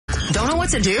Don't know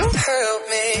what to do? Help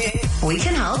me. We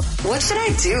can help. What should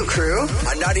I do, crew? On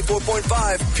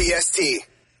 94.5 PST.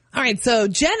 All right, so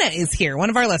Jenna is here,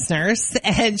 one of our listeners,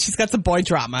 and she's got some boy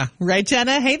drama. Right,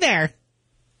 Jenna? Hey there.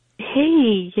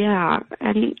 Hey, yeah,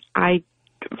 and I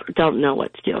don't know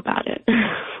what to do about it.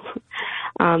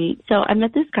 So I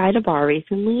met this guy at a bar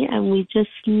recently, and we just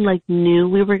knew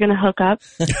we were going to hook up.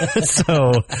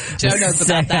 So Joe knows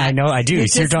about that. I know, I do.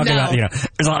 So you're talking about,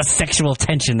 there's a lot of sexual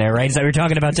tension there, right? Is that what you're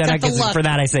talking about, Jenna? Because for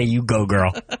that, I say, you go,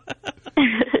 girl.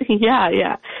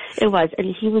 Yeah, it was,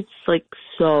 and he was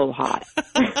so hot.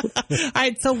 All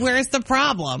right, so where's the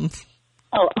problem?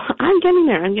 Oh, I'm getting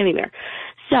there.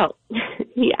 So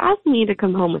he asked me to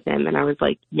come home with him, and I was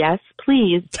like, yes,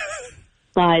 please.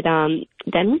 But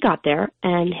then we got there,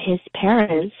 and his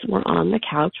parents were on the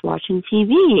couch watching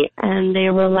TV, and they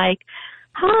were like,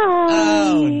 hi.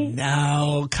 Oh,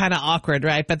 no. Kind of awkward,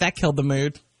 right? But that killed the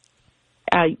mood.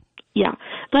 Yeah.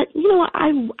 But you know what?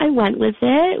 I went with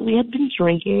it. We had been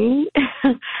drinking.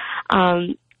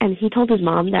 And he told his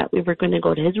mom that we were going to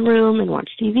go to his room and watch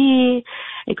TV.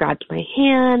 He grabbed my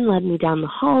hand, led me down the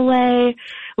hallway,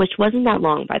 which wasn't that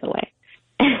long, by the way.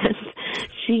 And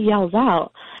she yells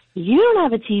out, you don't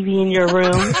have a TV in your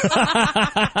room.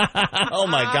 Oh,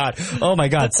 my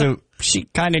God. So she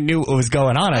kind of knew what was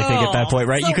going on, I think, at that point,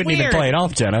 right? So you couldn't weird. even play it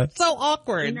off, Jenna. So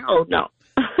awkward. No.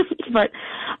 But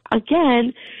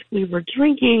again, we were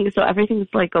drinking, so everything's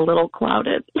a little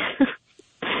clouded.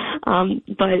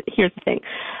 But here's the thing.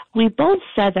 We both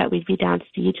said that we'd be down to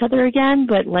see each other again,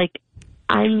 but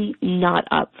I'm not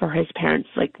up for his parents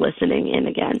listening in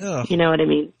again. Ugh. You know what I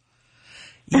mean?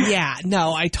 Yeah,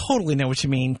 no, I totally know what you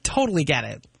mean. Totally get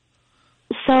it.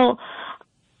 So,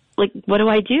 what do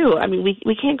I do? I mean,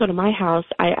 we can't go to my house.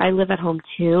 I live at home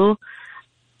too.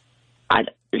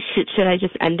 Should I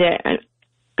just end it?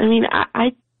 I mean,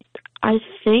 I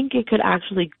think it could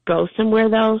actually go somewhere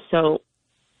though. So,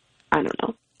 I don't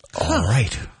know. All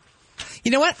right.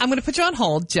 You know what? I'm going to put you on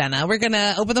hold, Jenna. We're going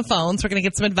to open the phones. We're going to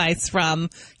get some advice from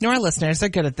our listeners. They're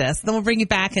good at this. Then we'll bring you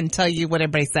back and tell you what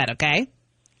everybody said, okay?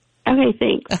 Okay,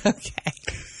 thanks. Okay.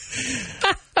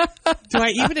 Do I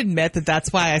even admit that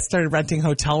that's why I started renting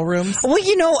hotel rooms? Well,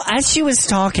 as she was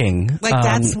talking.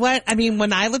 That's what, I mean,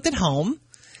 when I lived at home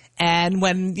and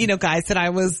when, guys that I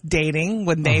was dating,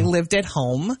 when they lived at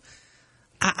home,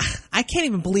 I can't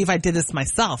even believe I did this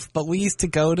myself, but we used to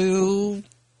go to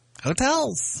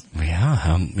hotels.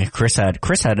 Yeah, Chris had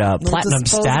platinum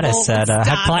status at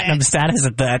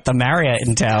the Marriott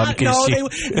in town.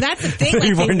 That's the thing.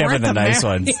 They were never the nice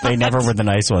ones. They never were the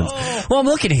nice ones. Oh. Well, I'm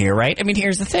looking here, right? I mean,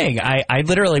 here's the thing. I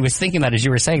literally was thinking that as you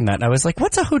were saying that, and I was like,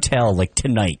 what's a hotel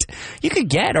tonight? You could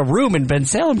get a room in Ben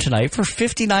Salem tonight for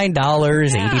 $59,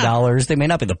 $80. They may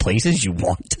not be the places you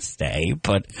want to stay,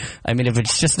 but I mean, if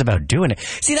it's just about doing it.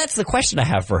 See, that's the question I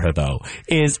have for her though,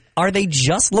 is are they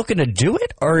just looking to do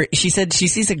it? Or she said she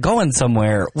sees it going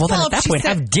somewhere. Well, then at that point,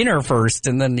 have dinner first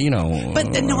and then,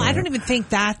 But no, I don't even think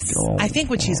that's... I think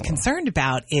what she's concerned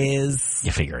about is...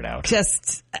 You figure it out.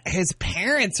 Just his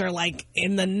parents are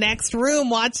in the next room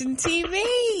watching TV.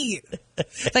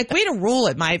 We had a rule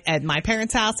at my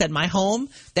parents' house, at my home,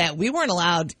 that we weren't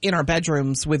allowed in our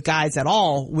bedrooms with guys at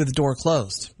all with the door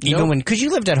closed. Even when... Because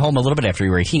you lived at home a little bit after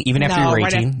you were 18. Even after you were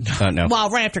 18? No. Well,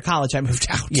 right after college, I moved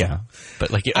out. Yeah.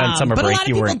 But on summer break, you were... But a lot of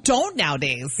people don't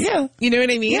nowadays. Yeah. You know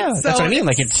what I mean? Yeah, so that's what I mean.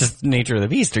 It's just nature of the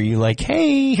beast. Are you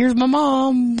hey, here's my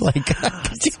mom?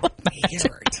 It's weird.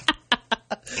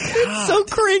 It's so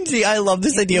cringy. I love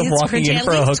this idea of walking in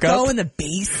for a hookup. Go in the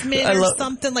basement or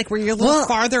something, where you're a little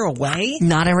farther away.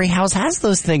 Not every house has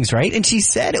those things, right? And she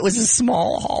said it was a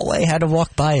small hallway, had to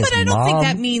walk by his mom. But I don't think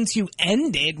that means you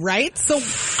ended, right? So,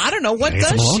 I don't know. What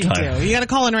does she do? You got to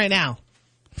call in right now.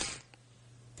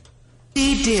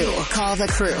 We do. Call the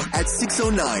crew at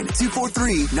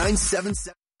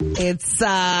 609-243-977. It's,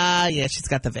 she's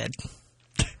got the vid.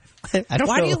 I don't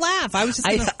know. Why do you laugh?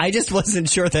 I just wasn't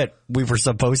sure that we were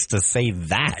supposed to say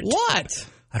that. What?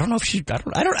 I don't know if she, I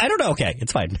don't know. Okay,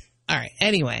 it's fine. All right.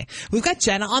 Anyway, we've got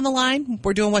Jenna on the line.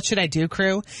 We're doing What Should I Do,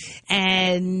 crew.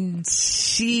 And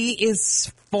she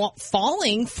is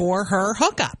falling for her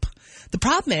hookup. The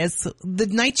problem is, the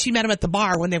night she met him at the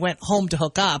bar when they went home to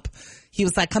hook up, he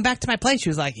was like, come back to my place. She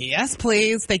was like, yes,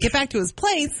 please. They get back to his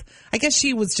place. I guess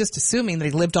she was just assuming that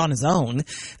he lived on his own.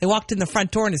 They walked in the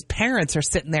front door and his parents are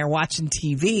sitting there watching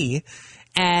TV.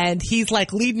 And he's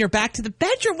leading her back to the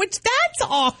bedroom, which that's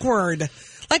awkward.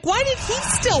 Why did he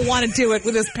still want to do it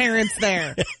with his parents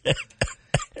there?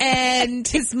 And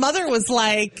his mother was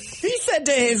like, He said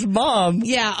to his mom,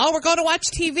 yeah, oh, we're going to watch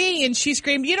TV. And she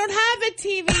screamed, you don't have a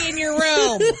TV in your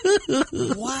room.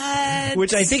 What?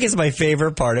 which I think is my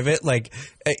favorite part of it. Like,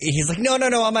 he's like, no,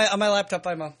 on my laptop,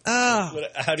 by mom. Oh,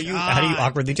 How do you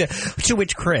awkwardly do? To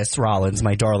which Chris Rollins,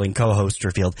 my darling co-host,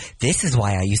 revealed, this is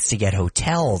why I used to get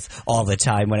hotels all the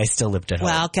time when I still lived at home.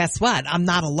 well, guess what? I'm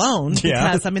not alone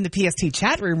because I'm in the PST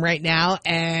chat room right now,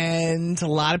 and a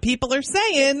lot of people are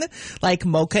saying, like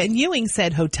Mocha and Ewing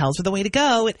said, hotels are the way to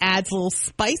go. It adds a little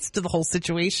spice to the whole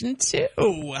situation, too.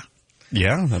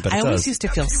 Yeah, I bet it I always does. used to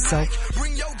feel so...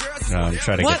 No, I'm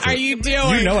trying to What get to are it. you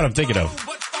doing? You know what I'm thinking of.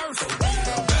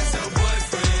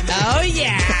 Oh,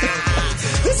 yeah.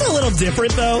 This is a little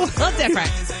different, though. A little different.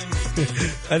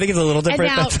 I think it's a little And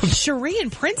different. now, Cherie in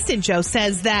Princeton, Joe,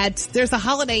 says that there's a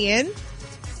Holiday Inn.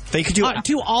 They could do.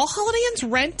 Do all Holiday Inns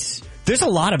rent, There's a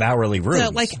lot of hourly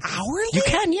rooms. like, hourly? You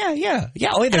can, yeah.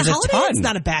 Oh, And there's a Holiday ton. Inn's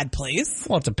not a bad place.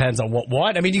 Well, it depends on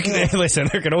what. I mean, you can listen.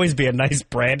 There can always be a nice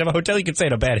brand of a hotel. You could stay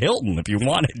at a bad Hilton if you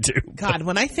wanted to. God,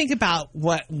 when I think about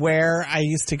where I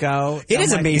used to go, It I'm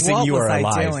is like, amazing what you was are I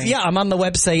alive. doing? Yeah, I'm on the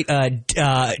website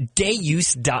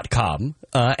dayuse.com.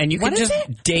 And you can What is just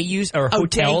it? day use or Oh,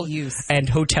 hotel Day Use. and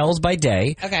hotels by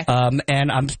day. Okay.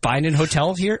 And I'm finding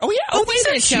hotels here. Oh yeah. Oh, these wait a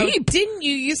are minute, Joe. cheap. Didn't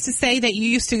you used to say that you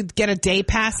used to get a day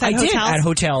pass at I hotels? did at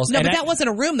hotels. No, and but that wasn't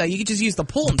a room, though. You could just use the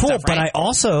pool and stuff, But right? I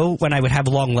also, when I would have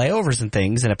long layovers and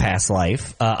things in a past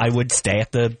life, I would stay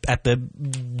at the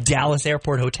Dallas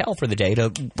Airport Hotel for the day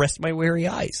to rest my weary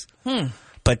eyes.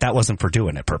 But that wasn't for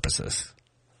doing it purposes.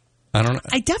 I don't know.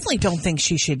 I definitely don't think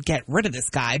she should get rid of this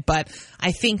guy, but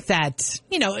I think that,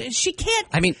 she can't.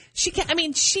 I mean,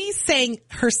 she's saying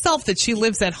herself that she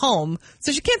lives at home,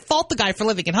 so she can't fault the guy for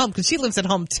living at home because she lives at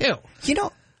home too.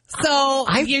 So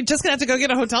you're just gonna have to go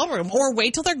get a hotel room or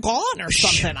wait till they're gone or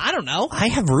something. I don't know. I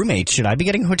have roommates. Should I be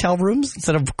getting hotel rooms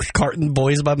instead of carting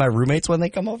boys by my roommates when they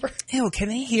come over? Ew, can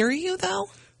they hear you though?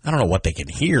 I don't know what they can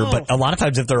hear, but a lot of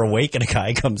times if they're awake and a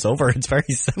guy comes over, it's very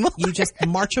similar. You just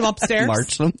march them upstairs?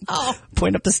 March them, Oh.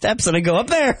 point up the steps, and I go up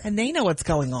there. And they know what's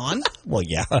going on. Well,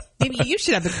 yeah. Maybe you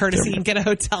should have the courtesy and get a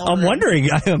hotel room. I'm wondering.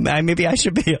 Maybe I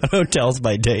should be on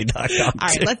hotelsbyday.com. All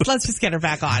right, let's just get her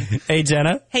back on. Hey,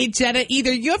 Jenna. Hey, Jenna,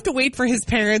 either you have to wait for his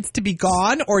parents to be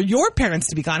gone or your parents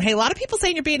to be gone. Hey, a lot of people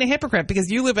saying you're being a hypocrite because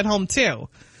you live at home too.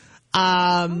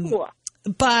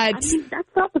 But that's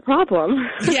not the problem.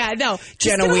 yeah, no. Just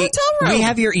Jenna, get a hotel room. we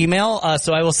have your email,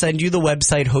 so I will send you the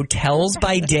website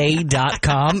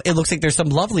hotelsbyday.com. It looks like there's some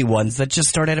lovely ones that just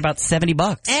start at about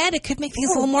 $70. And it could make things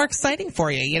a little more exciting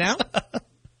for you,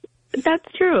 That's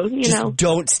true, Just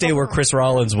don't stay where Chris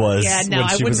Rollins was Yeah, no, when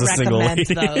I she was wouldn't a single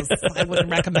recommend lady. those. I wouldn't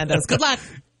recommend those. Good luck.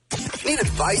 Need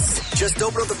advice? Just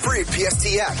open up the free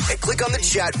PST app and click on the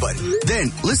chat button. Then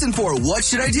listen for What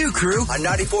Should I Do, Crew on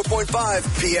 94.5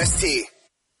 PST.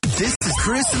 This is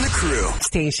Chris and the Crew.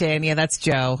 Station. Yeah, that's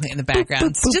Joe in the background.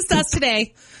 It's just us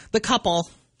today. The couple.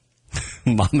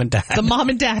 Mom and dad. The mom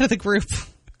and dad of the group.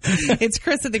 It's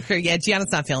Chris and the Crew. Yeah,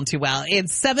 Gianna's not feeling too well.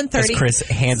 It's 7:30. As Chris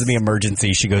hands me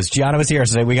emergency, she goes, Gianna was here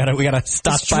today. We gotta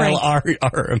stockpile our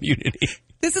immunity.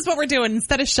 This is what we're doing.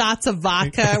 Instead of shots of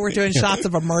vodka, we're doing shots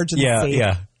of emergency.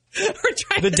 Yeah. We're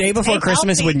trying The to day before stay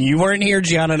Christmas, healthy. when you weren't here,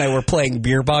 Gianna and I were playing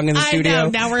beer bong in the studio. I know.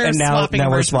 Now we're swapping we're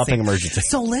emergency. swapping emergency.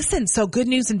 So listen, good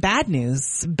news and bad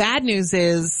news. Bad news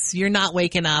is you're not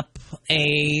waking up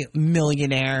a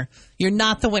millionaire. You're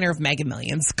not the winner of Mega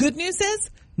Millions. Good news is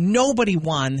nobody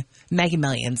won Mega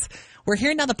Millions. We're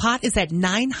hearing now the pot is at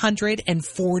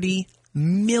 $940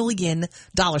 million.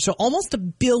 So almost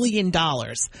 $1 billion.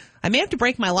 I may have to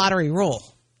break my lottery rule.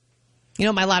 You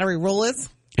know what my lottery rule is?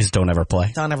 Is don't ever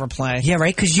play. Don't ever play. Yeah,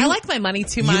 right? Because I like my money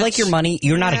too much. You like your money.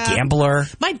 You're not Yeah. a gambler.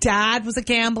 My dad was a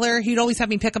gambler. He'd always have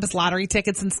me pick up his lottery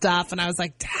tickets and stuff. And I was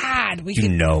like, Dad, we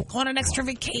could go on an extra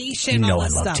vacation. You know all I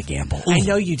this love stuff. to gamble. I Ooh.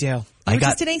 know you do. We're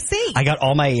just in AC. I got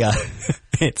all my,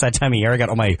 it's that time of year, I got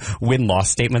all my win-loss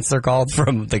statements, they're called,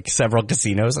 from like several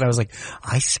casinos. And I was like,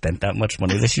 I spent that much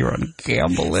money this year on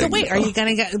gambling. So wait, are you going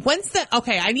to get,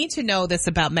 okay, I need to know this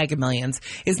about Mega Millions.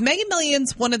 Is Mega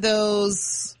Millions one of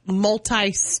those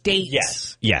multi-state?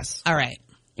 Yes. All right.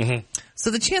 Mm-hmm.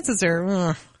 So the chances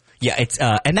are, Yeah, it's,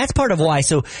 and that's part of why.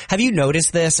 So have you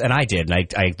noticed this? And I did, and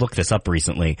I looked this up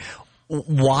recently.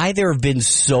 Why there have been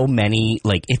so many,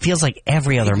 like, it feels like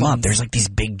every other month there's like these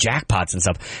big jackpots and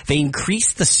stuff. They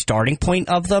increased the starting point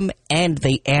of them, and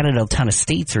they added a ton of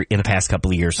states in the past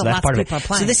couple of years. So that's part of it.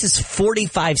 So this is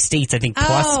 45 states, I think,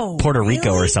 plus Puerto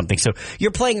Rico or something. So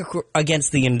you're playing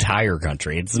against the entire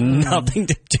country. It's nothing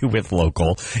to do with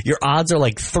local. Your odds are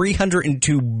like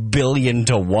 302 billion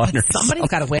to 1 or somebody's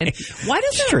got to win. Why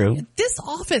doesn't true. this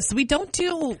office, we don't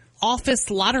do office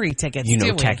lottery tickets, You know,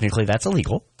 do we? technically that's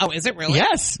illegal. Oh, is it really?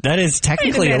 Yes, that is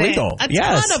technically Wait a minute. illegal. A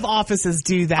Yes. ton of offices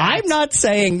do that. I'm not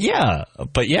saying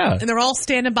but yeah. And they're all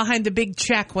standing behind the big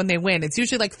check when they win. It's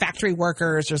usually like factory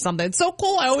workers or something. It's so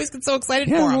cool. I always get so excited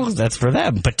Yeah, for well, them. that's for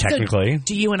them. But technically.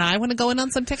 Do you and I want to go in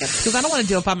on some tickets? Because I don't want to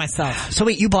do it by myself. So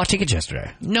wait, you bought tickets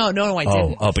yesterday? No, I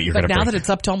didn't. But you're gonna now break that it's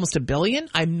up to almost $1 billion,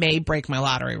 I may break my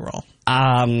lottery rule.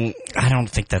 I don't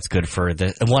think that's good for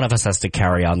one of us has to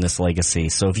carry on this legacy.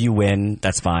 So if you win,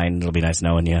 that's fine. It'll be nice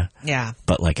knowing you. Yeah.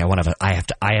 But like, I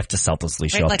have to selflessly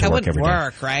show Right, up like to I work wouldn't every day.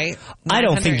 work, right? I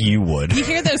don't think you would. You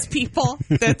hear those people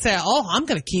that say, "Oh, I'm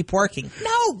going to keep working."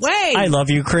 No way. I love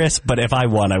you, Chris, but if I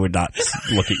won, I would not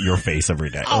look at your face every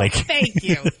day. Oh, thank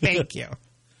you.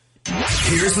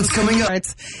 Here's what's coming up.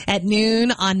 It's at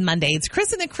noon on Monday. It's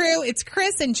Chris and the crew. It's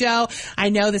Chris and Joe. I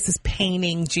know this is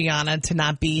paining Gianna to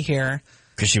not be here.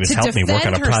 Because she was To helping me work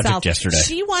on a defend project herself. yesterday.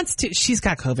 She wants to. She's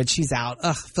got COVID. She's out.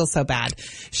 Ugh, feels so bad.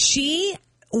 She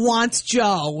wants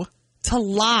Joe to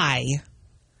lie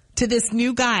to this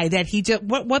new guy that he just.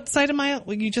 What site am I?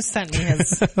 Well, you just sent me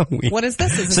his. What is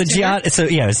this? Is So it Tinder?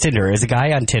 it's Tinder. It's a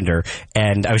guy on Tinder,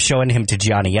 and I was showing him to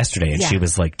Gianna yesterday, and Yeah. she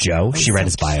was like, "Joe." She read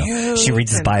his bio. cute. She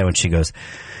reads his bio, and she goes,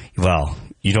 "Well,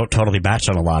 you don't totally match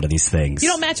on a lot of these things." You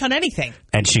don't match on anything.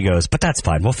 And she goes, "But that's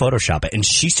fine. We'll Photoshop it." And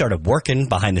she started working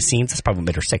behind the scenes. That's probably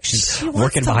made her sick. She's wants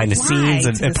working to behind the lie scenes to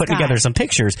and this putting guy. together some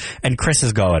pictures. And Chris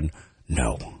is going,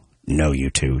 No, you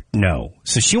two. No.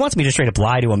 So she wants me to straight up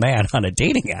lie to a man on a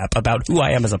dating app about who I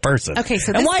am as a person. Okay,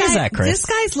 so and this why guy, is that, Chris? This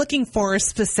guy's looking for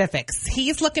specifics.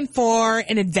 He's looking for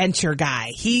an adventure guy.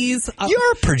 He's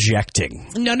You're projecting.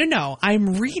 No.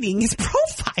 I'm reading his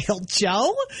profile,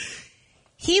 Joe.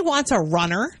 He wants a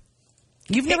runner.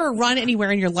 You've never run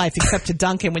anywhere in your life except to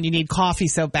Dunkin' when you need coffee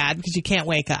so bad because you can't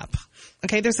wake up.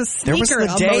 Okay, there's a sneaker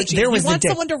emoji. There was you want the day.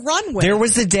 someone to run with. There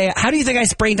was the day. How do you think I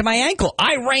sprained my ankle?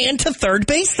 I ran to third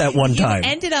base that one You time.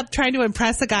 ended up trying to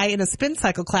impress a guy in a spin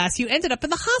cycle class. You ended up in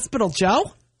the hospital,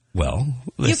 Joe. Well,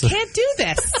 You listen. can't do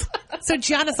this. So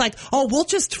Gianna's like, "Oh, we'll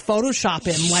just Photoshop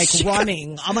him like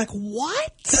running." I'm like,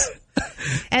 "What?"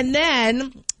 And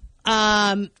then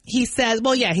he says,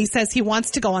 he says he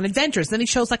wants to go on adventures. Then he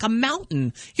shows like a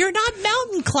mountain. You're not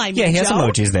mountain climbing, Yeah, he has Joe.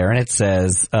 emojis there, and it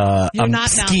says You're I'm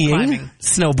not mountain skiing, climbing.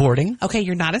 snowboarding. Okay,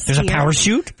 you're not a skier. There's a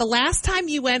parachute. The last time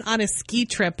you went on a ski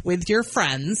trip with your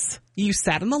friends, you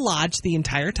sat in the lodge the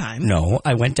entire time. No,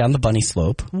 I went down the bunny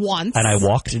slope Once. and I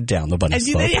walked down the bunny And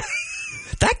you- slope.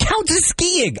 That counts as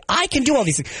skiing. I can do all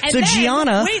these things. And So then-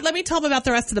 Gianna, wait, let me tell them about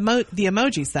the rest of the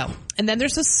emojis though. And then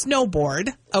there's a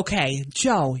snowboard. Okay,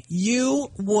 Joe, you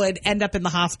would end up in the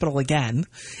hospital again.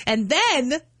 And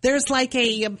then there's like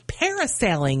a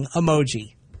parasailing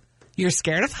emoji. You're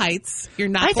scared of heights. You're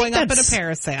not I going think up in a that's-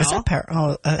 parasail. Is that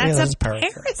That's a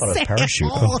parachute.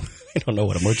 parasail. I don't know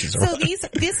what emojis are. So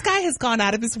this guy has gone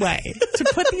out of his way to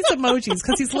put these emojis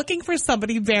because he's looking for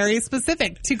somebody very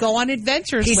specific to go on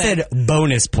adventures He with. said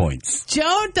bonus points.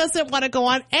 Joe doesn't want to go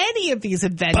on any of these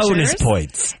adventures. Bonus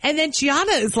points. And then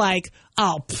Gianna is like,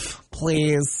 "Oh,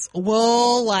 please,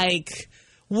 we'll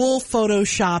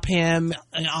Photoshop him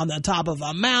on the top of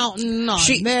a mountain. On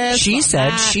She on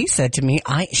said that." she said to me,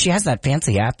 she has that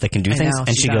fancy app that can do things, know,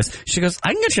 and she she goes,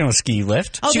 I can get you on a ski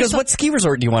lift. Oh, She there's goes, what ski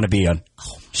resort do you want to be on?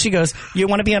 She goes, you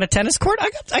want to be on a tennis court?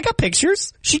 I got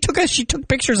pictures. She took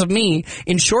pictures of me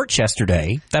in shorts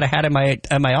yesterday that I had in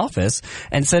my office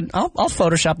and said, I'll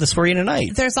Photoshop this for you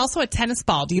tonight. There's also a tennis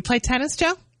ball. Do you play tennis,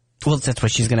 Joe? Well, that's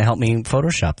what she's going to help me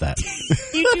Photoshop that.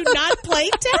 You do not play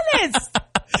tennis.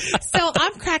 So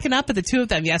I'm cracking up at the two of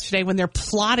them yesterday when they're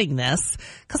plotting this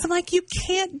because I'm like, you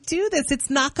can't do this. It's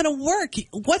not going to work.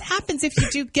 What happens if you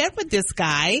do get with this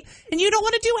guy and you don't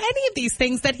want to do any of these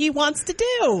things that he wants to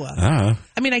do? I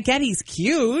mean, I get he's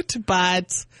cute,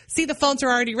 but see, the phones are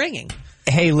already ringing.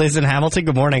 Hey, Liz in Hamilton,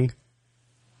 good morning.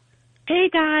 Hey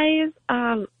guys,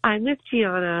 I'm with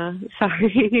Gianna.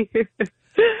 Sorry.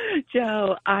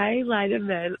 Joe, I lie to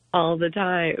men all the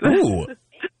time. Ooh.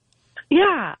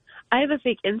 Yeah. I have a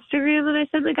fake Instagram that I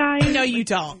send the guy. No, you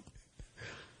don't.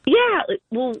 Yeah.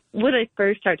 Well, when I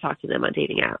first start talking to them on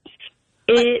dating apps,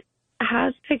 it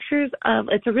has pictures of,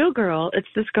 it's a real girl. It's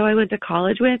this girl I went to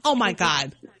college with. Oh my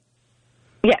God.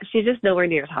 Yeah, she's just nowhere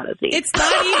near as hot as me. It's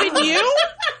not even you?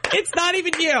 It's not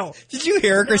even you. Did you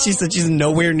hear her? She said she's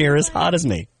nowhere near as hot as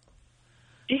me.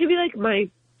 She could be like my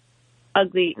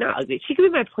not ugly. She could be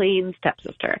my plain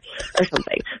stepsister or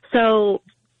something. So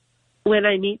when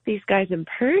I meet these guys in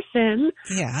person,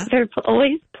 Yeah. they're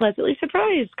always pleasantly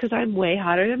surprised because I'm way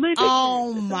hotter than my pictures.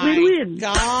 Oh my Win-win.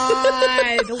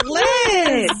 God.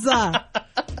 Liz.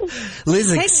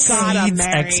 Liz Thank God I'm exceeds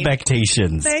married.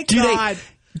 expectations. Thank do God.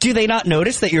 Do they not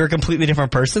notice that you're a completely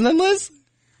different person than Liz?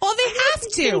 Well, they have They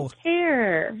to. don't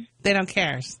care. They don't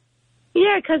care.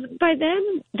 Yeah, because by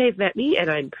then they've met me and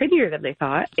I'm prettier than they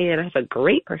thought and I have a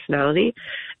great personality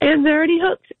and they're already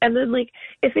hooked. And then, like,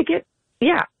 if it gets,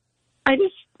 I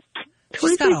just...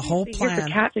 She's got a whole You're for plan.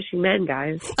 catfishing men,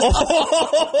 guys.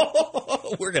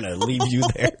 We're going to leave you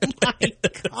there.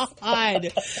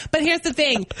 God. But here's the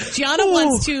thing. Gianna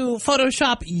wants to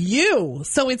Photoshop you.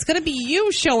 So it's going to be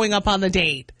you showing up on the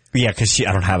date. Yeah, because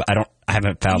I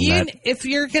haven't found that. If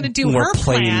you're going to do more her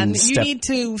plain plan, you step. need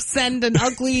to send an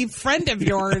ugly friend of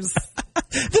yours.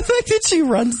 The fact that she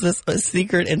runs this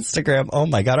secret Instagram. Oh,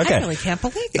 my God. Okay. I really can't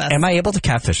believe this. Am I able to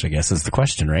catfish, I guess, is the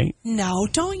question, right? No,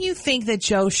 don't you think that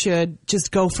Joe should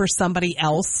just go for somebody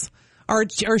else? Or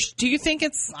do you think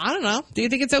it's, I don't know, do you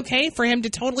think it's okay for him to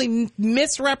totally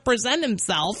misrepresent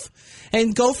himself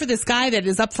and go for this guy that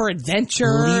is up for adventure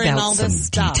Leave and out all some this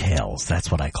stuff? details. That's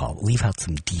what I call it. Leave out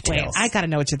some Wait, details. I got to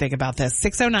know what you think about this.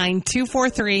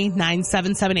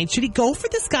 609-243-9778. Should he go for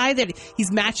this guy that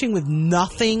he's matching with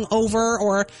nothing over,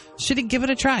 or should he give it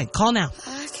a try? Call now.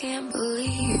 I can't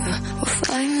believe we're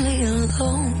finally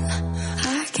alone.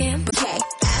 I can't believe.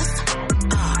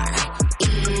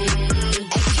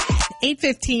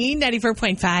 815,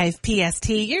 94.5 PST,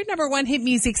 your number one hit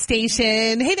music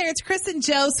station. Hey there, it's Chris and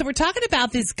Joe. So we're talking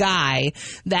about this guy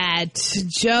that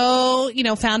Joe,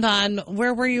 found on,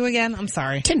 where were you again? I'm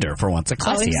sorry. Tinder, for once. A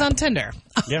classy he's app. on Tinder.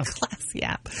 Yeah. Classy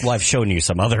app. Well, I've shown you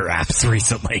some other apps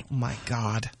recently. Oh my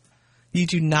God. You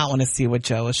do not want to see what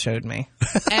Joe has showed me.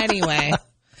 Anyway.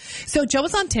 So Joe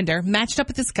was on Tinder, matched up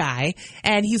with this guy,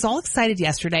 and he's all excited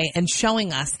yesterday and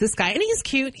showing us this guy. And he's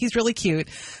cute. He's really cute.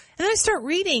 And then I start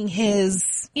reading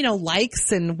his,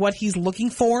 likes and what he's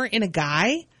looking for in a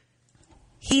guy.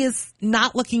 He is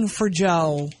not looking for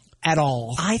Joe at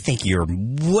all. I think you're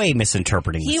way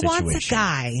misinterpreting the He situation. wants a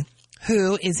guy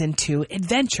who is into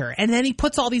adventure. And then he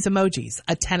puts all these emojis.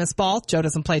 A tennis ball. Joe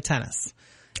doesn't play tennis.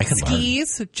 I could learn.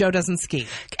 Skis. Joe doesn't ski.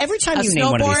 Every time A you name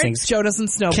one of these snowboard, things, Joe doesn't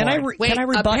snowboard. Can I A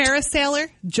rebut? parasailer,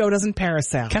 Joe doesn't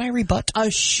parasail. Can I rebut?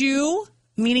 A shoe,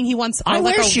 meaning he wants I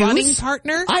like wear a shoes. running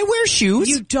partner. I wear shoes.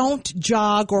 You don't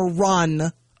jog or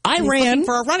run. I He's ran looking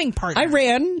for a running partner. I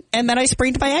ran, and then I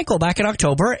sprained my ankle back in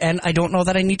October, and I don't know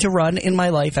that I need to run in my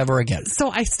life ever again.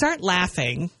 So I start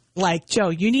laughing, like, Joe,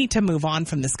 you need to move on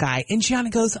from this guy. And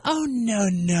Gianna goes, oh, no.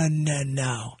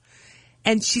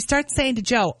 And she starts saying to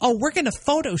Joe, oh, we're going to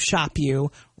Photoshop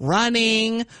you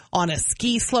running on a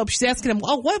ski slope. She's asking him,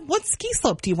 oh, what ski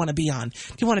slope do you want to be on?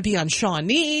 Do you want to be on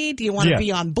Shawnee? Do you want to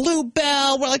be on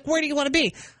Bluebell? We're like, where do you want to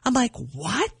be? I'm like,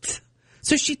 what?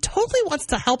 So she totally wants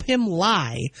to help him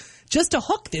lie just to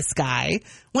hook this guy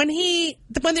when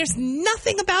there's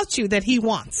nothing about you that he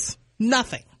wants.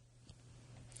 Nothing.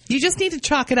 You just need to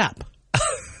chalk it up.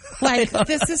 Like,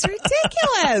 this is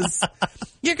ridiculous.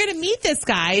 You're going to meet this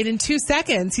guy, and in 2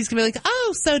 seconds, he's going to be like,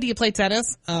 oh, so do you play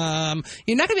tennis? You're not going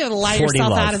to be able to lie 40 yourself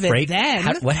love, out of it right? then.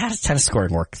 How does tennis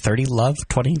scoring work? 30 love?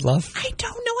 20 love? I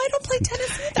don't know. I don't play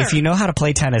tennis either. If you know how to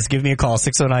play tennis, give me a call,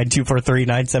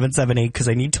 609-243-9778, because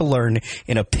I need to learn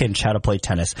in a pinch how to play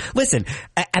tennis. Listen,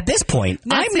 at this point,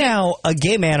 I'm now a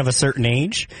gay man of a certain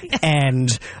age,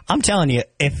 and I'm telling you,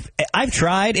 if I've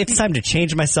tried, it's time to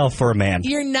change myself for a man.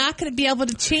 You're not going to be able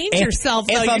to change yourself,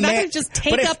 though. You're not going to just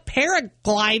take up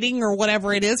paragliding or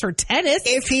whatever it is, or tennis.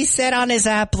 If he said on his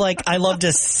app, like, I love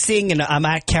to sing and I'm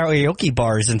at karaoke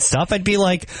bars and stuff, I'd be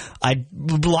like, I'd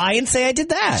lie and say I did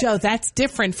that. Joe, that's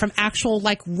different from actual,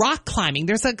 like, rock climbing.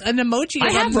 There's an emoji of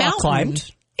I have a rock mountain.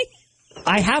 climbed.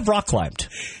 I have rock climbed.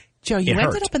 Joe, you It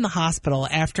ended hurt. up in the hospital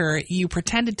after you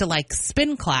pretended to, like,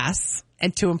 spin class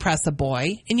and to impress a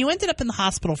boy, and you ended up in the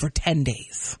hospital for 10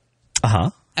 days. Uh-huh.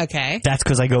 Okay. That's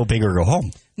because I go big or go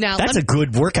home. Now, That's a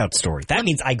good workout story. That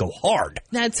means I go hard.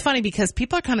 Now, it's funny because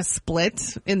people are kind of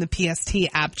split in the PST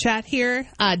app chat here.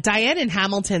 Diane in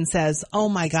Hamilton says, oh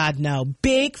my God, no.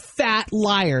 Big fat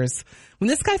liars. When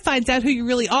this guy finds out who you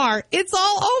really are, it's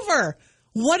all over.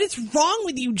 What is wrong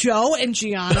with you, Joe and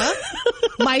Gianna?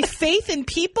 My faith in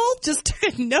people just took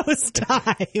a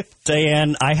nosedive.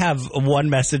 Diane, I have one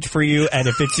message for you, and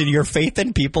if it's in your faith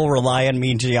in people, rely on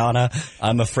me and Gianna.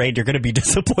 I'm afraid you're going to be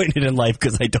disappointed in life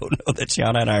because I don't know that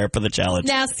Gianna and I are for the challenge.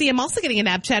 Now, see, I'm also getting an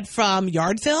app chat from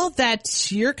Yardville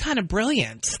that you're kind of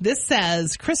brilliant. This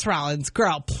says, Chris Rollins,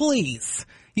 girl, please.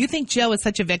 You think Joe is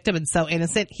such a victim and so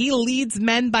innocent? He leads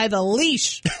men by the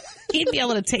leash. He'd be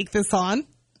able to take this on.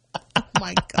 Oh,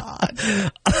 my God.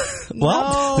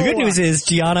 Well, the good news is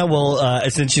Gianna will,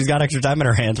 since she's got extra time in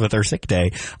her hands with her sick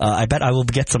day, I bet I will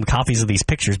get some copies of these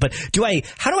pictures. But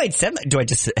how do I send them? Do I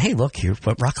just say, hey, look, you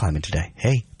went rock climbing today.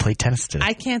 Hey, played tennis today.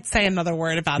 I can't say another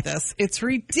word about this. It's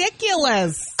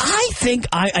ridiculous. I think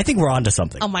we're onto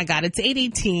something. Oh my God, it's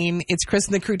 8:18. It's Chris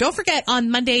and the crew. Don't forget,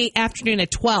 on Monday afternoon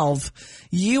at 12,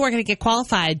 you are going to get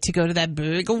qualified to go to that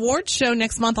big awards show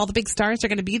next month. All the big stars are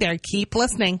going to be there. Keep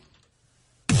listening.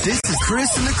 This is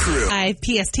Chris and the crew. I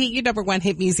PST, your number one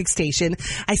hit music station.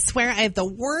 I swear I have the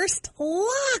worst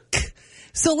luck.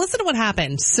 So listen to what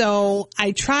happened. So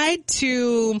I tried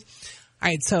to... All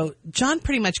right, so John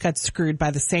pretty much got screwed by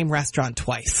the same restaurant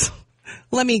twice.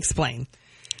 Let me explain.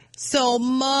 So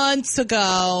months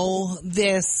ago,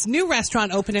 this new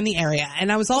restaurant opened in the area,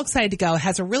 and I was all excited to go. It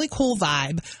has a really cool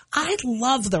vibe. I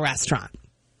love the restaurant.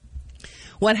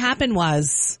 What happened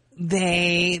was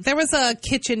there was a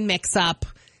kitchen mix-up,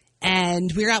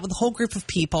 and we were out with a whole group of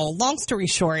people. Long story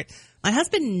short, my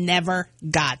husband never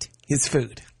got his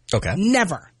food. Okay.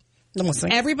 Never. Almost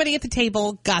like- Everybody at the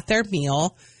table got their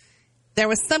meal. There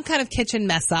was some kind of kitchen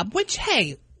mess up, which,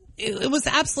 hey, it was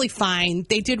absolutely fine.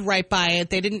 They did right by it.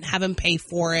 They didn't have him pay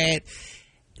for it.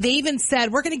 They even said,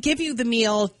 we're going to give you the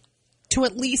meal to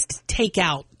at least take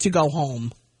out to go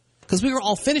home. Because we were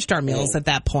all finished our meals at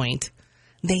that point.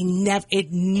 It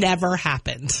never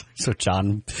happened. So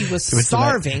John... He was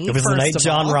starving. It was the night first of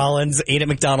John all. Rollins ate at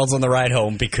McDonald's on the ride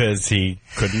home because he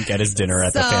couldn't get his dinner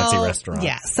at the fancy restaurant.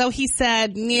 Yeah, so he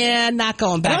said, yeah, not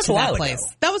going back was to a that while place.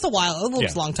 ago. That was a while. It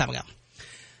was a long time ago.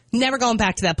 Never going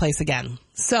back to that place again.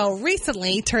 So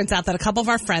recently, turns out that a couple of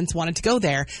our friends wanted to go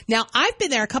there. Now, I've been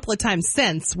there a couple of times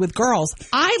since with girls.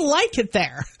 I like it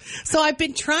there. So I've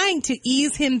been trying to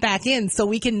ease him back in so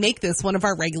we can make this one of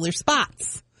our regular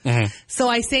spots. Mm-hmm. So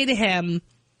I say to him,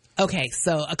 okay,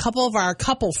 so a couple of our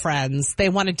couple friends, they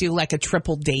want to do like a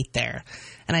triple date there.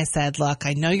 And I said, look,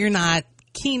 I know you're not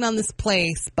keen on this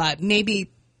place, but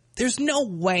maybe there's no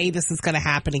way this is going to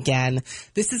happen again.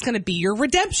 This is going to be your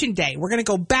redemption day. We're going to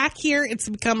go back here. It's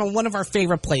become one of our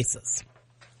favorite places.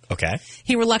 Okay.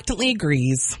 He reluctantly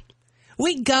agrees.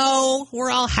 We go.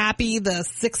 We're all happy. The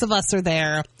 6 of us are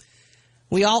there.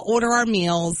 We all order our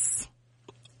meals.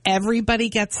 Everybody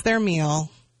gets their meal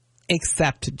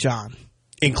except John.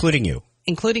 Including you.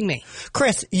 Including me.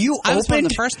 Chris, you I was one of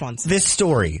opened the first ones. this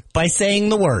story by saying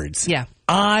the words, Yeah.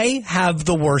 I have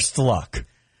the worst luck.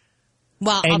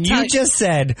 Well, And I'll tell you just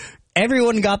said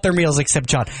everyone got their meals except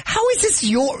John. How is this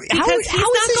your... Because how he's is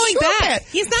not this going your back. bad?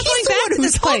 He's not going the back one to who's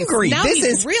this place. hungry. Now this he's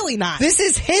is really not. This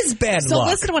is his bad So luck.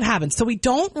 listen to what happened. So we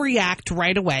don't react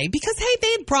right away because, hey,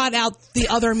 they had brought out the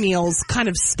other meals kind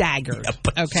of staggered.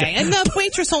 Okay. And the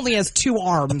waitress only has 2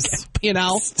 arms, you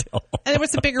know? Still. And there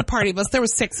was a bigger party of us. There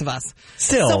was 6 of us.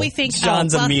 Still, So we think,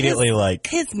 John's immediately like...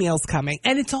 his meal's coming.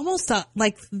 And it's almost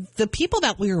like the people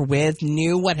that we were with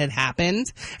knew what had happened.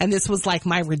 And this was like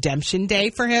my redemption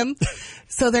day for him.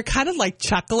 So they're kind of like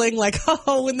chuckling, like,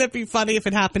 oh, wouldn't that be funny if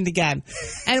it happened again?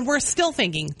 And we're still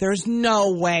thinking, there's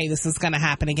no way this is going to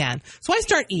happen again. So I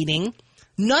start eating.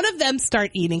 None of them start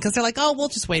eating because they're like, oh, we'll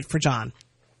just wait for John.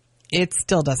 It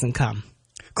still doesn't come.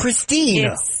 Christine.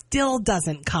 It still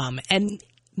doesn't come. And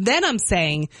then I'm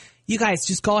saying, you guys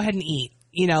just go ahead and eat.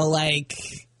 You know, like,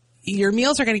 your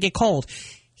meals are going to get cold.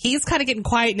 He's kind of getting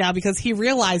quiet now because he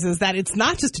realizes that it's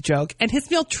not just a joke and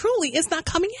his meal truly is not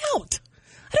coming out.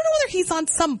 I don't know whether he's on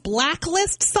some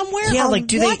blacklist somewhere. Yeah, or like,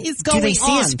 do going they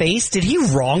see on. his face? Did he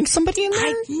wrong somebody in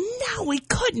there? No, he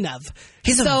couldn't have.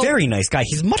 He's a very nice guy.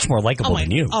 He's much more likable than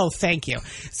you. Oh, thank you.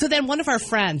 So then one of our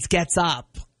friends gets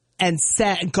up and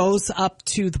goes up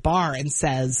to the bar and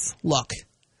says, look,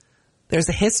 there's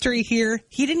a history here.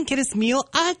 He didn't get his meal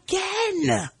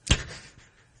again.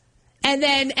 And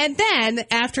then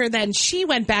after she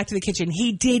went back to the kitchen,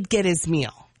 he did get his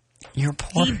meal. You're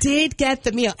poor. He did get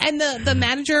the meal. And the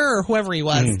manager or whoever he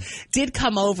was did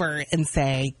come over and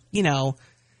say, you know,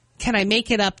 can I make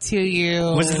it up to you?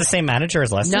 Was it the same manager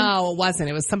as last time? No, it wasn't.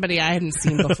 It was somebody I hadn't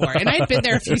seen before. And I'd been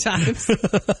there a few times.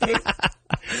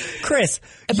 Chris,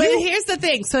 But here's the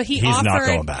thing. So he's offered. not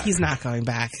going back. He's not going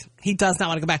back. He does not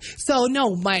want to go back. So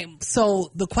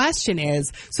so the question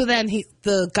is, so then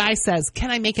the guy says,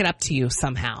 can I make it up to you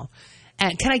somehow?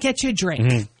 And can I get you a drink?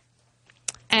 Mm-hmm.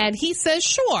 And he says,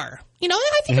 sure. You know,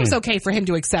 I think it was okay for him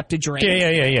to accept a drink.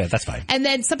 Yeah, that's fine. And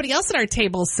then somebody else at our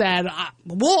table said,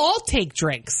 we'll all take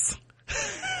drinks.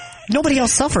 Nobody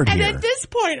else suffered And here. at this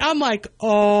point, I'm like,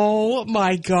 oh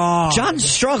my God. John's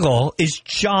struggle is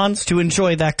John's to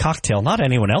enjoy that cocktail, not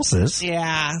anyone else's.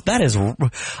 Yeah. That is... Do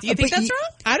you think that's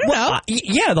wrong? I don't know.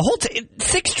 Yeah, the whole...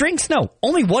 6 drinks, no.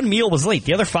 Only 1 meal was late.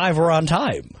 The other 5 were on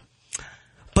time.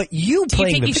 But you Do you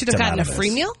playing think the you should have victim gotten out a of free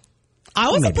this. meal? I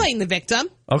wasn't Maybe. playing the victim.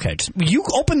 Okay, you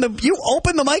open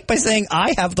the mic by saying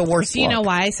I have the worst. Do you luck. know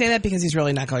why I say that? Because he's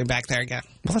really not going back there again.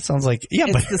 Well, that sounds like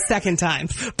It's the second time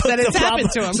that it's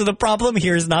happened to him. So the problem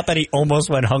here is not that he almost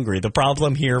went hungry. The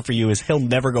problem here for you is he'll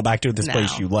never go back to this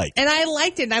place you like. And I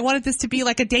liked it, and I wanted this to be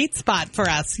like a date spot for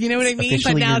us. You know what I mean?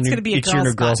 Officially But now your it's new- going to be a it's your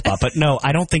new girl spot. But no,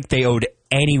 I don't think they owed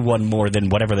anyone more than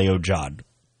whatever they owed John.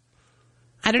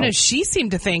 I don't know. She seemed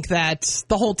to think that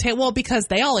the whole table, because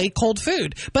they all ate cold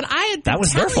food. But I had been That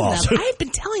was their telling fault. them, I had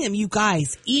been telling them, you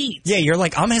guys eat. Yeah, you're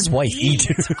like, I'm his wife. Eat.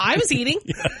 I was eating,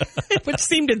 which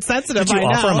seemed insensitive. Did you I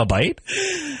offer know. him a bite?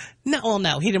 No, well,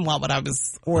 no, he didn't want what I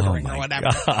was ordering Oh, or my whatever.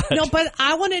 God. No, but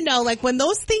I want to know, like, when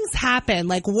those things happen,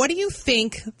 like, what do you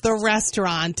think the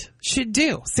restaurant should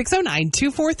do?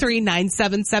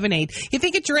 609-243-9778. You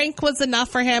think a drink was enough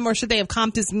for him, or should they have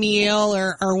comped his meal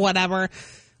or whatever?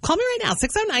 Call me right now,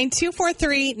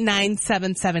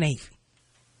 609-243-9778.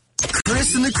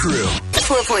 Chris and the crew.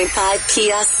 4.5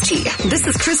 PST. This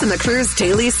is Chris and the Crew's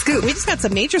Daily Scoop. We just got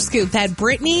some major scoop that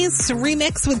Britney's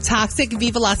remix with Toxic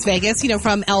Viva Las Vegas,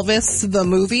 from Elvis, the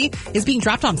movie, is being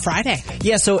dropped on Friday.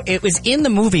 Yeah, so it was in the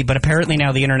movie, but apparently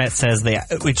now the internet says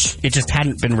which it just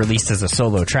hadn't been released as a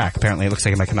solo track. Apparently it looks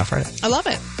like it might come out Friday. I love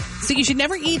it. So you should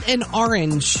never eat an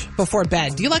orange before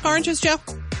bed. Do you like oranges, Joe?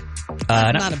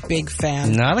 I'm not a big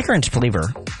fan. No, I like orange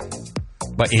flavor.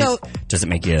 But does it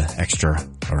make you extra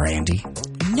randy?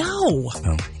 No.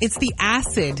 Oh. It's the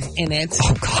acid in it.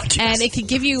 Oh, God, yes. And it could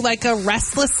give you like a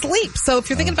restless sleep. So if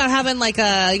you're thinking about having like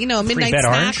a midnight Pre-bed snack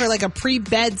orange? or like a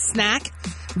pre-bed snack,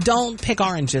 don't pick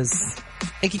oranges.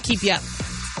 It could keep you up.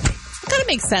 Kind of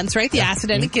makes sense, right? The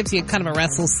acid in it gives you kind of a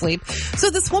restless sleep. So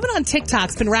this woman on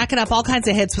TikTok's been racking up all kinds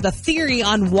of hits with a theory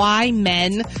on why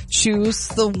men choose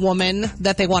the woman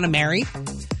that they want to marry.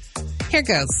 Here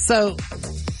goes. So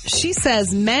she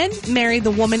says men marry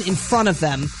the woman in front of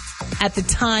them at the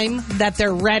time that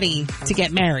they're ready to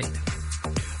get married.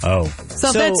 Oh. So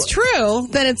if that's true,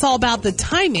 then it's all about the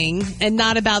timing and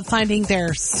not about finding their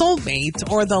soulmate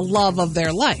or the love of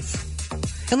their life.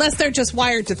 Unless they're just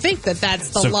wired to think that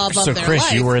that's the love of their life. So,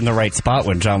 Chris, you were in the right spot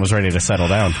when John was ready to settle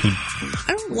down.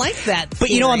 I don't like that But,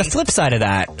 theory. on the flip side of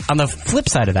that,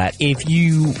 if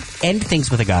you end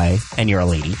things with a guy and you're a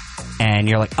lady, and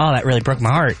you're like, oh, that really broke my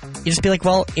heart, you just be like,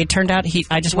 well, it turned out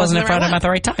I just wasn't in front of him at the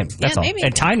right time. That's all. maybe.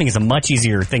 And timing is a much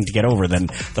easier thing to get over than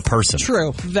the person.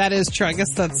 True. That is true. I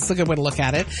guess that's a good way to look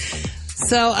at it.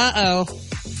 So,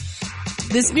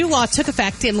 this new law took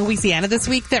effect in Louisiana this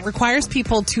week that requires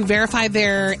people to verify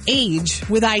their age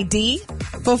with ID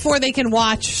before they can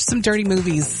watch some dirty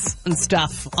movies and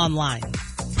stuff online.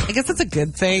 I guess that's a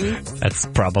good thing. That's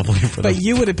probably for But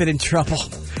you would have been in trouble.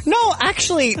 No,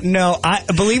 actually, no.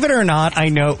 Believe it or not, I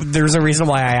know there's a reason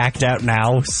why I act out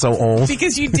now so old.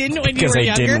 Because you didn't when you Because were I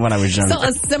younger? didn't when I was younger. So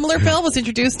a similar bill was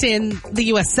introduced in the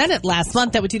U.S. Senate last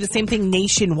month that would do the same thing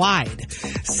nationwide.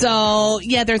 So,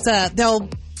 yeah,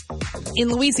 in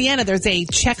Louisiana, there's a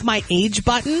check my age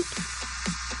button.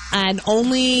 And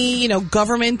only,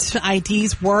 government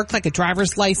IDs work, like a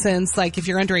driver's license. Like if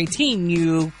you're under 18,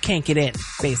 you can't get in,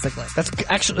 basically. That's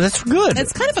good.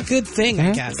 It's kind of a good thing,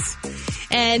 I guess.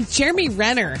 And Jeremy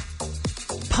Renner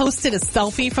posted a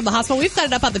selfie from the hospital. We've got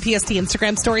it up on the PST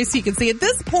Instagram story so you can see it.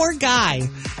 This poor guy,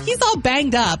 he's all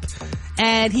banged up.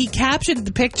 And he captioned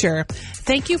the picture,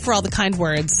 "Thank you for all the kind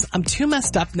words. I'm too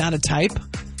messed up not to type,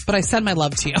 but I send my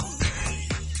love to you."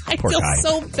 I Poor feel guy.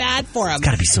 so bad for him. It's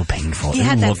got to be so painful. He It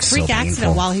had that looks freak so accident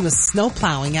painful. while he was snow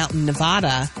plowing out in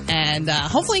Nevada. And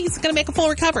hopefully he's going to make a full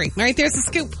recovery. All right, there's the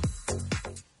scoop.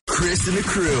 Chris and the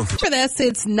crew. For this,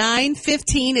 it's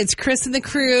 9:15. It's Chris and the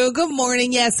crew. Good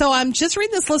morning. Yeah, so I'm just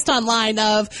reading this list online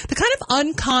of the kind of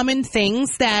uncommon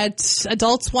things that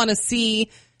adults want to see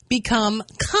become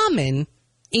common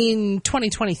in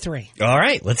 2023. All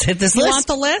right, let's hit this You list. want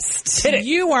the list? Hit it.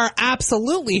 You are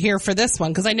absolutely here for this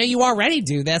one because I know you already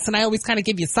do this, and I always kind of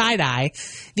give you side eye.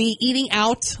 The eating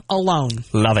out alone.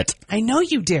 Love it. I know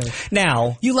you do.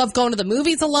 Now, You love going to the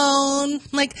movies alone. And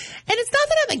it's not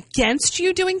that I'm against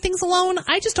you doing things alone.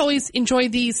 I just always enjoy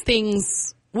these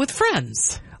things with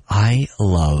friends. I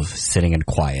love sitting in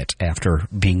quiet after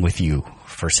being with you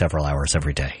for several hours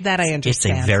every day. That I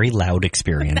understand. It's a very loud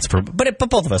experience but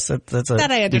both of us. That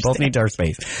I We both understand. need our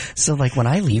space. So when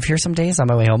I leave here some days on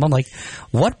my way home, I'm like,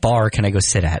 what bar can I go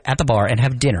sit at the bar and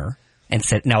have dinner? And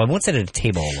sit. Now I won't sit at a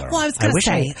table alone. Well, I was gonna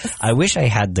say- I wish I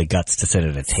had the guts to sit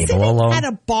at a table Sitting alone. at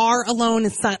a bar alone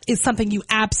is something you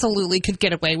absolutely could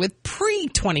get away with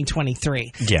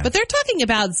pre-2023. Yeah. But they're talking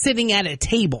about sitting at a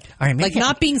table. All right, maybe-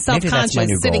 not being maybe that's my self-conscious,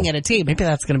 new sitting goal. at a table. Maybe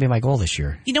that's going to be my goal this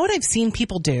year. You know what I've seen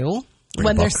people do Bring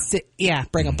when a they're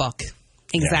book. bring a book.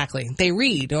 Exactly. Yeah. They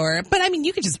read but I mean,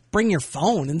 you could just bring your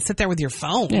phone and sit there with your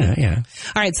phone. Yeah.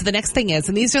 All right. So the next thing is,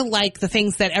 and these are like the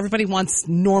things that everybody wants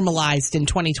normalized in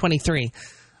 2023,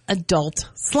 adult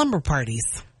slumber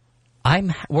parties.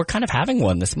 We're kind of having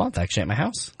one this month, actually, at my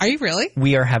house. Are you really?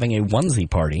 We are having a onesie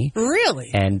party. Really?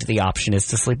 And the option is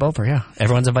to sleep over, yeah.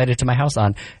 Everyone's invited to my house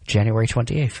on January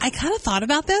 28th. I kind of thought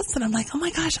about this, and I'm like, oh my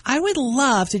gosh, I would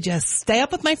love to just stay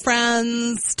up with my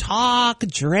friends, talk,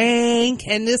 drink,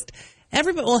 and just...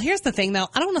 Everybody. Well, here's the thing, though.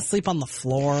 I don't want to sleep on the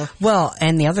floor. Well,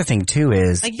 and the other thing too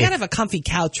is, like, you gotta have a comfy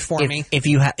couch for me.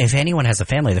 If anyone has a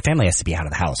family, the family has to be out of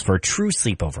the house for a true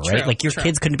sleepover, right? True, like your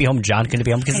kids couldn't be home, John couldn't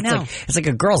be home because it's like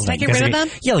a girls' night. Get rid of them?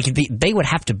 Yeah, like they would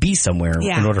have to be somewhere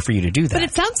in order for you to do that. But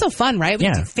it sounds so fun, right? We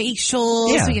do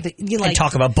facials. Yeah. We get to, and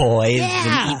talk about boys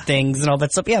and eat things and all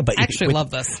that stuff. Yeah, but I actually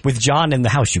love this. With John in the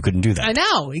house, you couldn't do that. I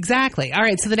know, exactly. All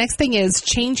right, so the next thing is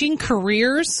changing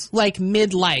careers like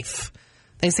midlife.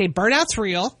 They say burnout's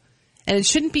real. And it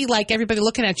shouldn't be like everybody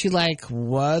looking at you like,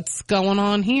 what's going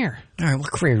on here? All right,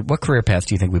 what career path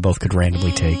do you think we both could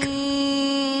randomly take?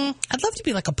 I'd love to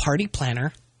be like a party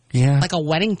planner. Yeah. Like a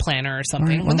wedding planner or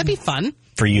something. Wouldn't that be fun?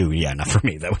 For you, yeah, not for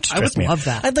me. That would stress me out. I would love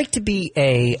that. I'd like to be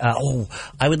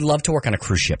I would love to work on a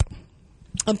cruise ship.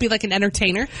 I'd be like an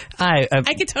entertainer. I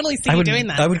could totally see you doing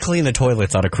that. I would clean the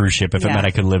toilets on a cruise ship if it meant I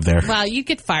could live there. Well, you'd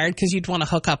get fired because you'd want to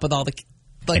hook up with all the...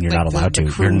 and you're not allowed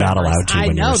to. You're not allowed to. I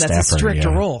know, that's a strict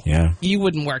rule. Yeah. You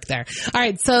wouldn't work there. All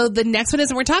right, so the next one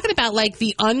is, we're talking about like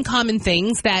the uncommon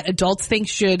things that adults think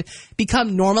should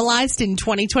become normalized in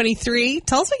 2023.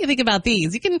 Tell us what you think about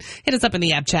these. You can hit us up in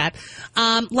the app chat.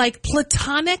 Like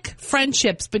platonic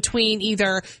friendships between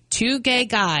either two gay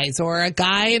guys or a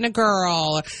guy and a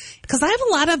girl. Because I have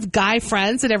a lot of guy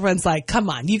friends and everyone's like, come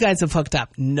on, you guys have hooked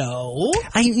up. No.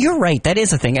 You're right. That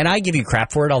is a thing. And I give you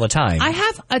crap for it all the time. I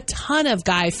have a ton of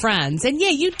guy friends. And yeah,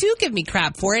 you do give me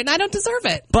crap for it and I don't deserve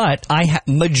it. But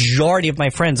majority of my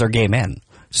friends are gay men.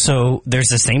 So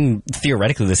there's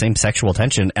theoretically the same sexual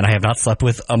tension, and I have not slept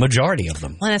with a majority of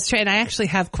them. Well, that's true. And I actually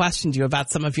have questioned you about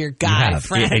some of your guy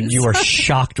friends. And you were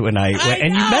shocked when and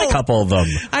you met a couple of them.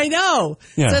 I know.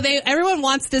 Yeah. So everyone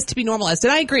wants this to be normalized.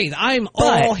 And I agree. I'm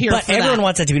all here for that. But everyone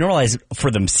wants it to be normalized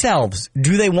for themselves.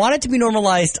 Do they want it to be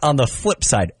normalized on the flip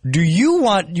side? Do you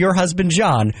want your husband,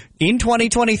 John, in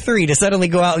 2023 to suddenly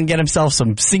go out and get himself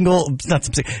some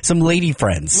lady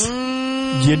friends?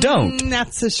 You don't.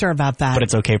 Not so sure about that. But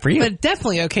it's okay for you. But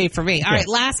definitely okay for me. All right,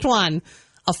 last one.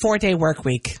 A 4-day work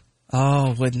week.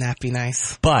 Oh, wouldn't that be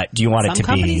nice? But do you want it to be... Some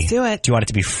companies do it. Do you want it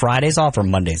to be Fridays off or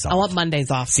Mondays off? I want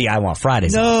Mondays off. See, I want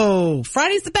Fridays off. No.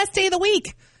 Friday's the best day of the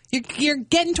week. You're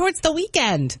getting towards the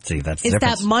weekend. See, that's the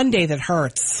difference. It's that Monday that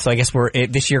hurts. So I guess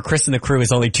this year, Chris and the Crew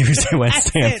is only Tuesday,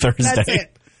 Wednesday, and Thursday. That's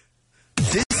it.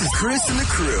 This is Chris and the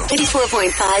Crew.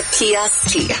 84.5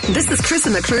 PST. This is Chris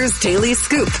and the Crew's Daily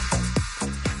Scoop.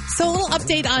 So a little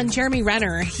update on Jeremy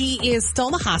Renner. He is still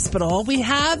in the hospital. We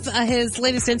have his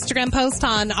latest Instagram post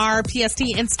on our PST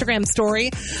Instagram story.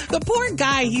 The poor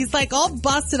guy, he's like all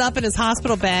busted up in his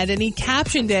hospital bed, and he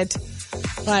captioned it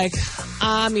like,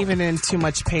 I'm even in too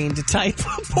much pain to type.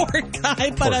 Poor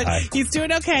guy. But he's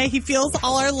doing okay. He feels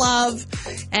all our love,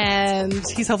 and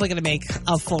he's hopefully going to make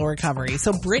a full recovery.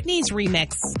 So Britney's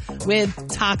remix with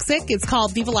Toxic, it's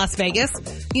called Viva Las Vegas,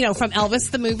 from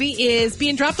Elvis the movie, is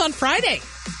being dropped on Friday.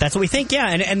 That's what we think, yeah.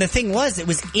 And the thing was, it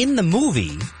was in the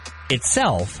movie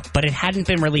itself, but it hadn't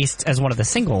been released as one of the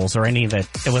singles or any that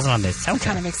it wasn't on the soundtrack. I'm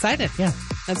kind of excited. Yeah.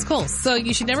 That's cool. So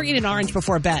you should never eat an orange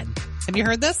before bed. Have you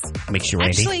heard this? Makes you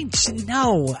randy? Actually,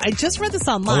 no. I just read this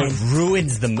online. Oh, it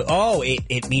ruins the...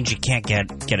 it means you can't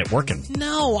get it working.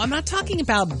 No, I'm not talking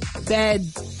about bed,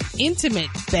 intimate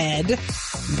bed.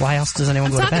 Why else does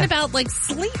anyone go to bed? I'm talking about, like,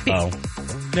 sleeping. Oh.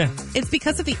 Yeah. It's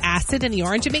because of the acid in the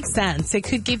orange. It makes sense. It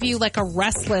could give you, like, a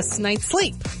restless night's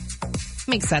sleep.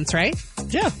 Makes sense, right?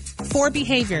 Yeah. 4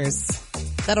 behaviors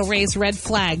that'll raise red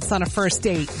flags on a first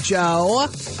date. Joe,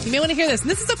 you may want to hear this. And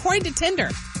this is according to Tinder,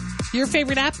 your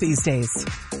favorite app these days.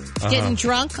 Getting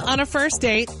drunk on a first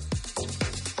date.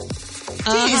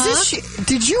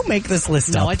 Did you make this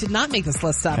list up? No, I did not make this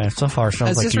list up. Yeah, so far,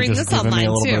 sounds like you just given me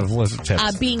a little bit of list of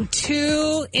tips. Being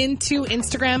too into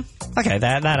Instagram. Okay,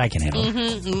 that I can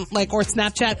handle. Like, or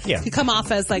Snapchat. Yeah. You come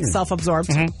off as, like,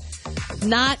 self-absorbed.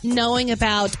 Not knowing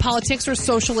about politics or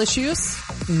social issues.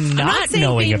 Not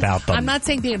knowing about them. I'm not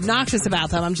saying being obnoxious about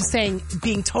them. I'm just saying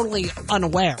being totally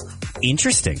unaware.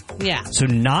 Interesting. Yeah. So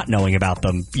not knowing about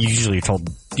them, usually you're told,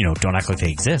 don't act like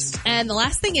they exist. And the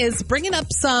last thing is bringing up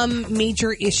some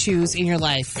major issues in your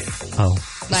life. Oh.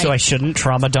 So I shouldn't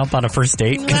trauma dump on a first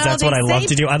date? Because that's what I love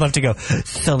to do. I love to go,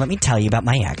 so let me tell you about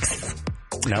my ex.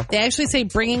 No. They actually say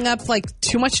bringing up like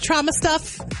too much trauma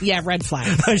stuff. Yeah, red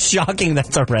flag. Shocking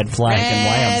that's a red flag and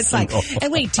why I'm Red flag. single.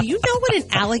 And wait, do you know what an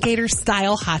alligator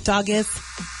style hot dog is?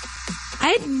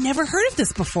 I had never heard of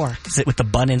this before. Is it with the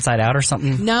bun inside out or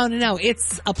something? No.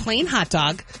 It's a plain hot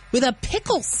dog with a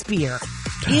pickle spear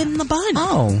in the bun.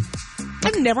 Oh.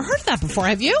 I've never heard of that before.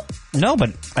 Have you? No,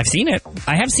 but I've seen it.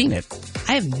 I have seen it.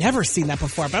 I have never seen that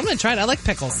before, but I'm going to try it. I like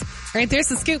pickles. All right, there's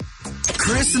the scoop.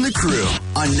 Chris and the crew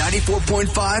on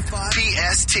 94.5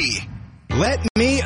 PST. Let me